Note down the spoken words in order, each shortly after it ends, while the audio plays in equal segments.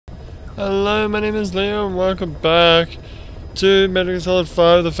Hello, my name is Leo and welcome back to Metal Gear Solid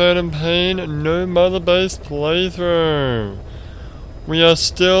 5 The Phantom Pain No Mother Base playthrough. We are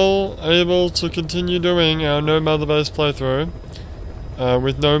still able to continue doing our No Mother Base playthrough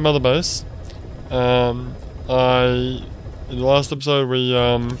with no Mother Base. In the last episode we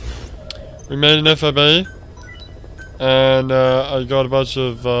made an FOB and I got a bunch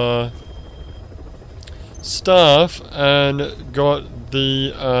of stuff and got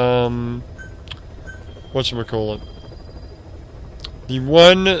the whatchamacallit, the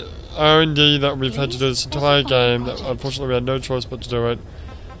one R&D that we've had to do this entire game, that unfortunately we had no choice but to do it,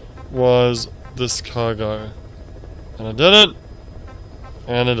 was this cargo. And I did it,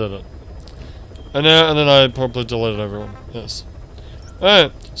 and I did it. And then I promptly deleted everyone. Yes.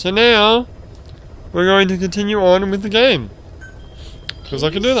 Alright, so now we're going to continue on with the game. Because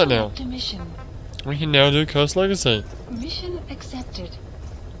I can do that now. We can now do Cursed Legacy. Mission accepted.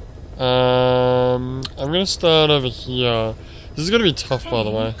 I'm gonna start over here. This is gonna be tough, by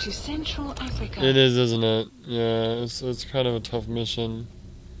the way. To Central Africa. It is, isn't it? Yeah, it's kind of a tough mission.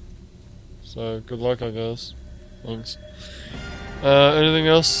 So good luck, I guess. Thanks. Anything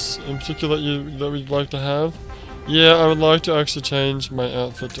else in particular that we'd like to have? Yeah, I would like to actually change my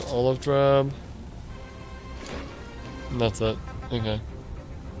outfit to olive drab. And that's it. Okay.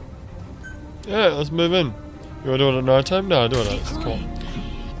 Yeah, let's move in. You wanna do it at night time? No, do it at night. It's cool.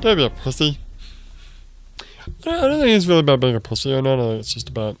 Don't be a pussy. I don't think it's really about being a pussy or not. I think it's just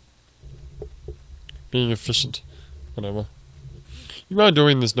about being efficient. Whatever. You are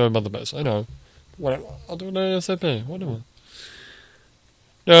doing this no mother base, I know. Whatever. I'll do it ASAP. Whatever.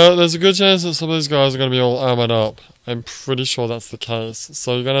 Now, there's a good chance that some of these guys are going to be all armored up. I'm pretty sure that's the case.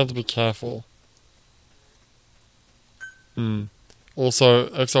 So you're going to have to be careful. Also,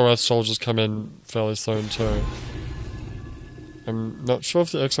 XRF soldiers come in fairly soon too. I'm not sure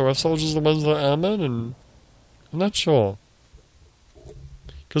if the XRF soldiers are the ones that are armored, and I'm not sure.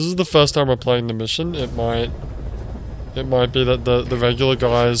 Because this is the first time we're playing the mission, it might be that the regular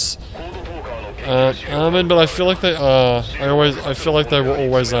guys aren't armored, but I feel like they are. I feel like they were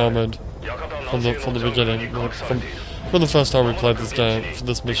always armored from the beginning, like from the first time we played this game, for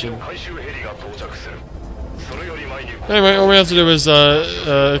this mission. Anyway, all we have to do is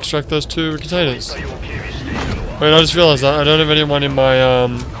extract those two containers. Wait, I just realized that I don't have anyone in my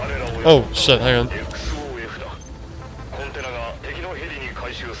oh shit, hang on.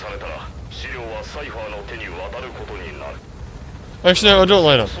 Actually, no, I'll do it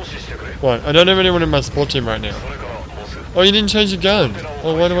later. What? I don't have anyone in my support team right now. Oh, you didn't change your gun.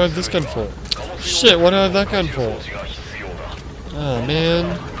 Oh, why do I have this gun for? Shit, what do I have that gun for? Oh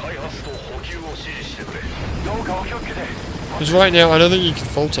man. Because right now, I don't think you can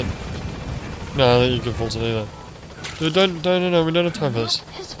fault it. No, I don't think you can fault it either. Dude, no, we don't have time for this.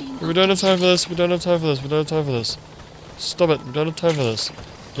 We don't have time for this, we don't have time for this, we don't have time for this. Stop it, we don't have time for this.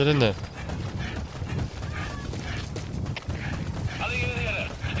 Get in there.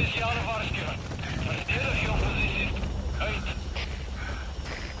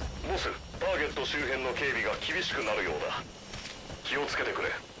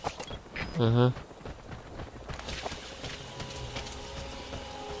 Uh-huh.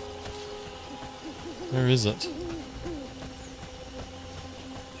 Where is it?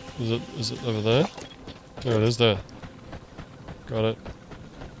 Is it over there? There it is there. Got it.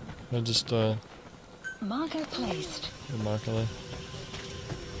 I just Marker placed. a marker there.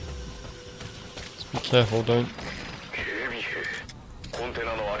 Just be careful, don't.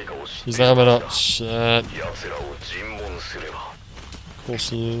 He's armored up. Shit. Of course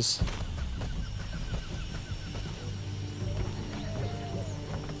he is.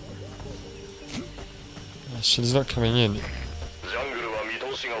 Oh, shit, he's not coming in.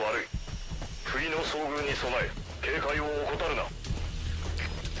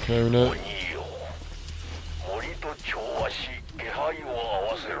 Okay, we know.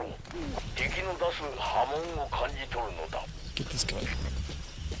 Get this guy.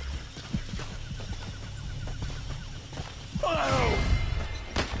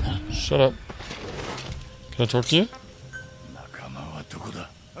 Shut up. Can I talk to you?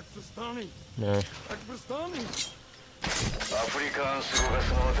 No.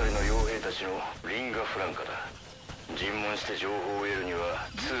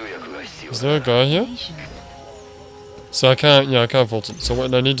 Is there a guy here? So I can't fault it. So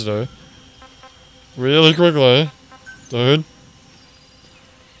what do I need to do? Really quickly, dude.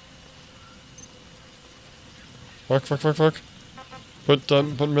 Fuck. Put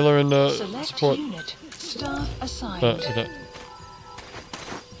Miller in support. Unit. Staff assigned. Okay.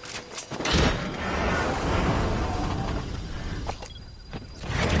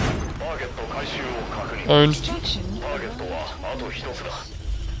 Owned. Extraction.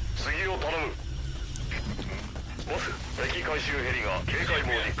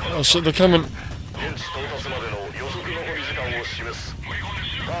 Oh shit, they're coming.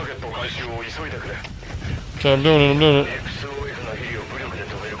 Okay, I'm doing it, I'm doing it.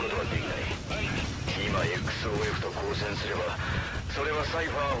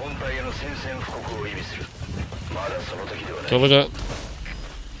 Okay, look at.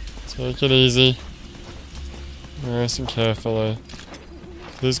 Take it easy. Nice and carefully.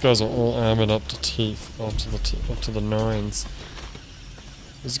 These guys are all armored up to teeth, up to the nines.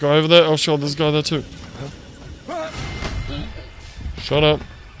 This guy over there. Oh, sure, there's a guy there too. Shut up.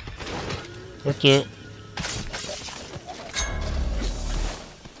 Fuck you.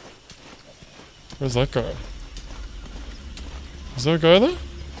 Where's that guy? Is there a guy there?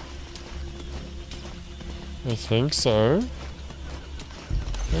 I think so.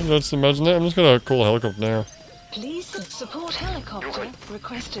 Let's imagine that. I'm just gonna call a helicopter now. Please support helicopter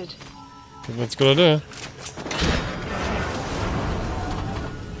requested. That's a good idea.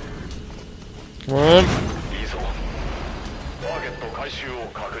 Come on.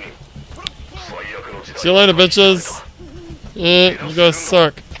 See you later, bitches. Yeah, you guys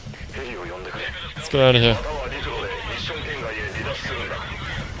suck. Let's get out of here.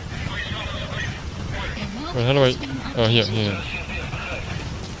 Wait, how do I... Oh, here.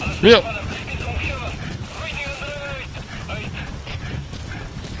 Real.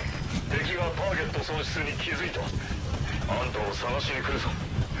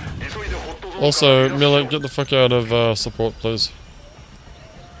 Also, Miller, get the fuck out of support, please.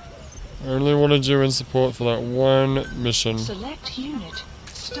 I only wanted you in support for that one mission. Select unit.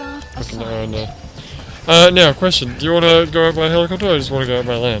 Start Fucking assigned. now, question. Do you want to go out by helicopter or just want to go out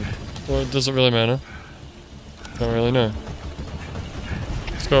by land? Well, does it really matter? Don't really know.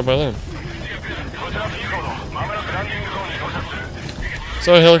 Let's go out by land.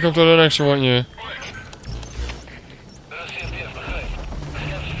 Sorry, helicopter, I don't actually want you.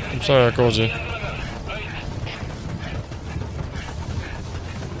 I'm sorry I called you.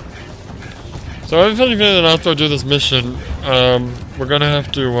 So I have a funny feeling that after I do this mission, we're gonna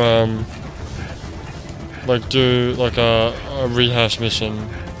have to, like do like a rehash mission,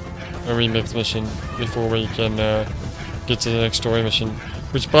 a remix mission, before we can get to the next story mission.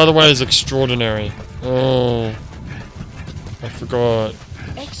 Which, by the way, is extraordinary. Oh, I forgot.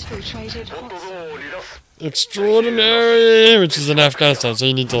 Exfiltrated hot. Extraordinary, which is in Afghanistan, so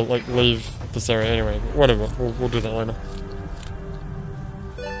you need to like leave this area anyway. But whatever, we'll do that later.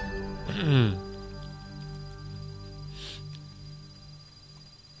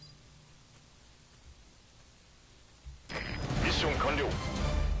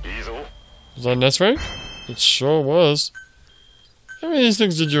 Was that an S rank? It sure was. How many of these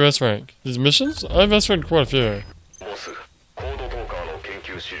things did you S rank? These missions? I've S ranked quite a few.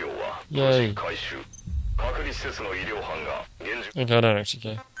 Yay. Okay, I don't actually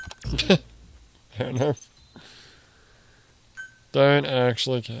care. Fair enough. Don't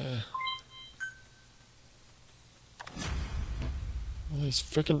actually care. All these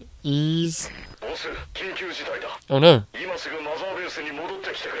frickin' E's. Oh no.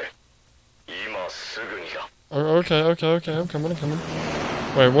 Oh, okay, I'm coming.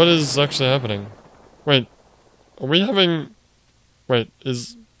 Wait, what is actually happening? Wait, are we having... Wait,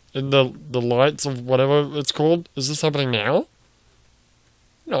 is... in the lights of whatever it's called, is this happening now?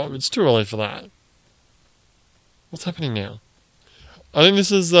 No, it's too early for that. What's happening now? I think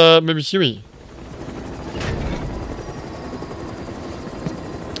this is, maybe Huey.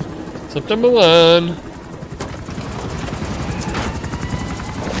 September 1.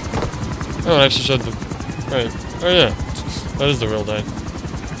 Oh, it actually showed the... Wait. Oh, yeah. That is the real day.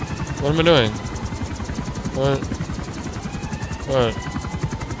 What am I doing? What? What?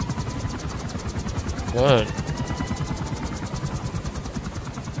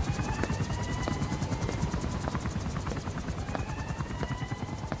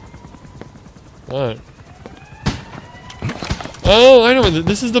 What? Oh, I know.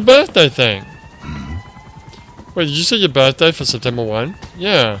 This is the birthday thing. Wait, did you say your birthday for September 1?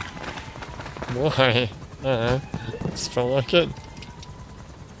 Yeah. Why? Just felt like it.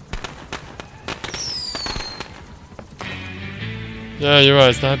 Yeah, you're right.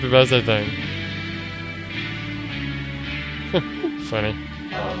 It's the happy birthday thing. Funny.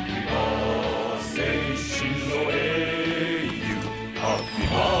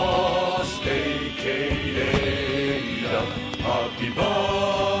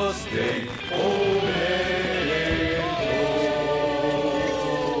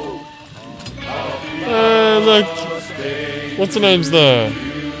 Look. What's the name's there?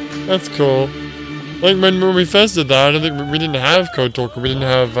 That's cool. Like when we first did that, I don't think we didn't have Code Talker. We didn't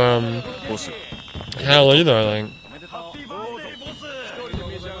have Hal either. I think.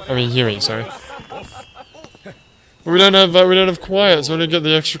 I mean Huey, sorry. We don't have quiet, so we don't get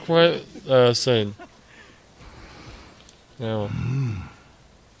the extra quiet scene. Yeah. Well.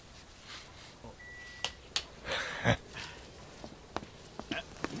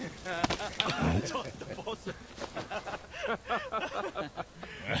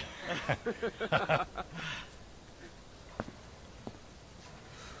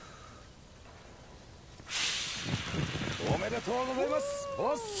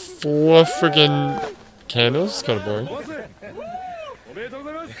 Four friggin' candles? Kinda boring.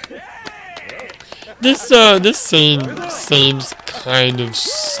 This scene seems kind of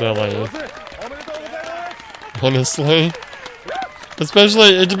silly. Honestly.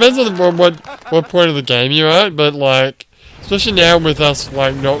 Especially, it depends on what point of the game you're at, but like, especially now with us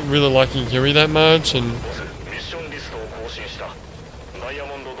like not really liking Huey that much, and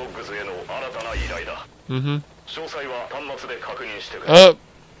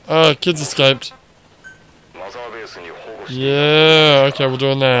oh, kids escaped. Yeah, okay, we're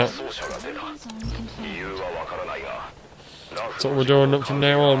doing that. That's what we're doing from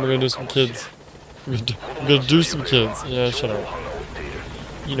now on. We're gonna do some kids. We're gonna do some kids. Yeah, shut up.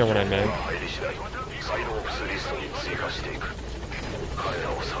 You know what I meant.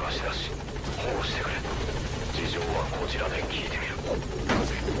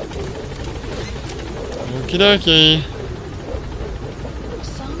 Okie dokie.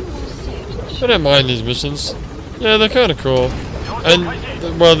 I don't mind these missions. Yeah, they're kind of cool. And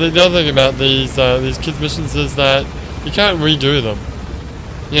well, the other thing about these kids missions is that you can't redo them.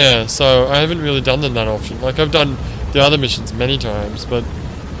 Yeah, so I haven't really done them that often. Like I've done the other missions many times, but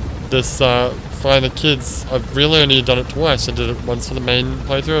this Find the Kids, I've really only done it twice. I did it once for the main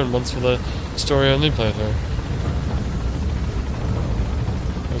playthrough and once for the story-only playthrough.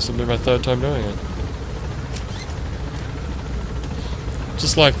 This will be my third time doing it.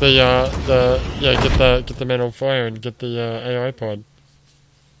 Just like get the man on fire and get the AI pod.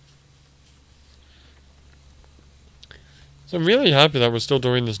 So I'm really happy that we're still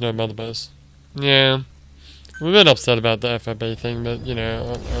doing this no mother base. Yeah. I'm a bit upset about the FIB thing, but you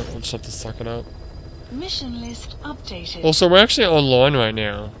know, I'll just have to suck it up. Mission list updated. Also, we're actually online right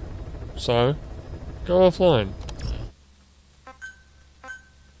now. So, go offline.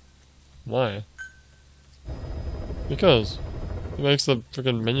 Why? Because it makes the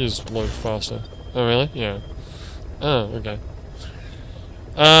freaking menus load faster. Oh really? Yeah. Oh, okay.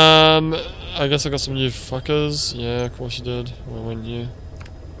 I guess I got some new fuckers. Yeah, of course you did. Why weren't you?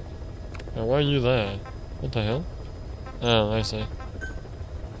 Now, why are you there? What the hell? Oh, I see.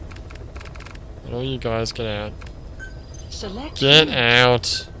 And all you guys, get out. Get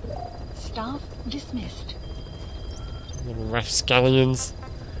out! Staff dismissed. Little rascallions.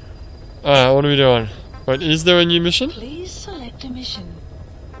 Alright, what are we doing? Wait, is there a new mission? Please select a mission.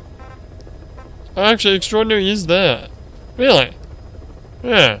 Oh, actually, Extraordinary is there. Really?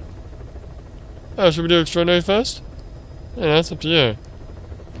 Yeah. Oh, should we do Extraordinary first? Yeah, that's up to you.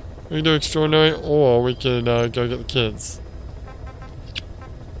 We can do Extraordinary, or we can go get the kids.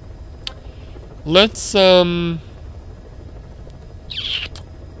 Let's do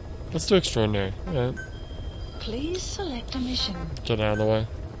Extraordinary. Alright. Please select a mission. Get out of the way.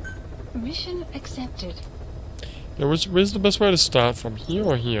 Mission accepted. Yeah, where's the best way to start from? Here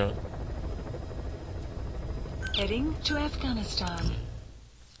or here? Heading to Afghanistan.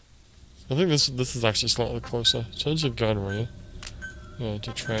 I think this is actually slightly closer. Change your gun, will you? Yeah,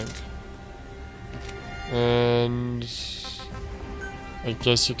 to trank. And I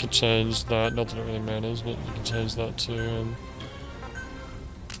guess you could change that. Not that it really matters, but you can change that to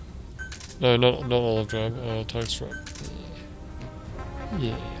no, not olive drab. Tag strap.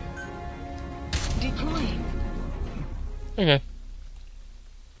 Yeah. Deploying. Okay.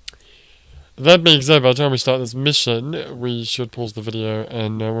 That being said, by the time we start this mission, we should pause the video,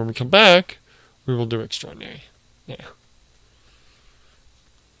 and when we come back, we will do Extraordinary. Yeah.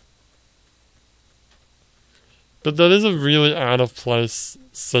 But that is a really out of place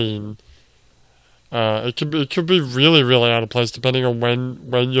scene. It could be really, really out of place depending on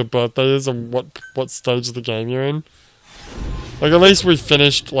when your birthday is and what stage of the game you're in. Like, at least we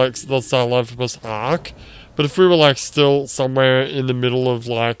finished, like, the Star Life of Us arc. But if we were, like, still somewhere in the middle of,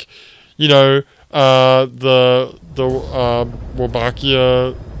 like, you know, the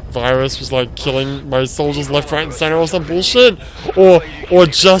Wolbachia virus was, like, killing my soldiers left, right, and center or some bullshit. Or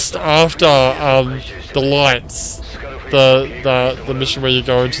just after, the lights. The mission where you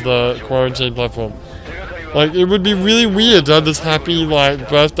go into the quarantine platform. Like, it would be really weird to have this happy, like,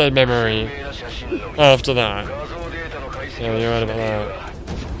 birthday memory after that. Yeah, you're right about that.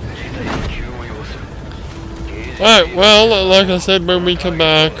 Alright, well, like I said, when we come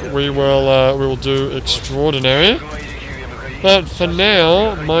back, we will do Extraordinary. But for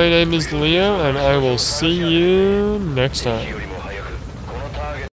now, my name is Leo, and I will see you next time.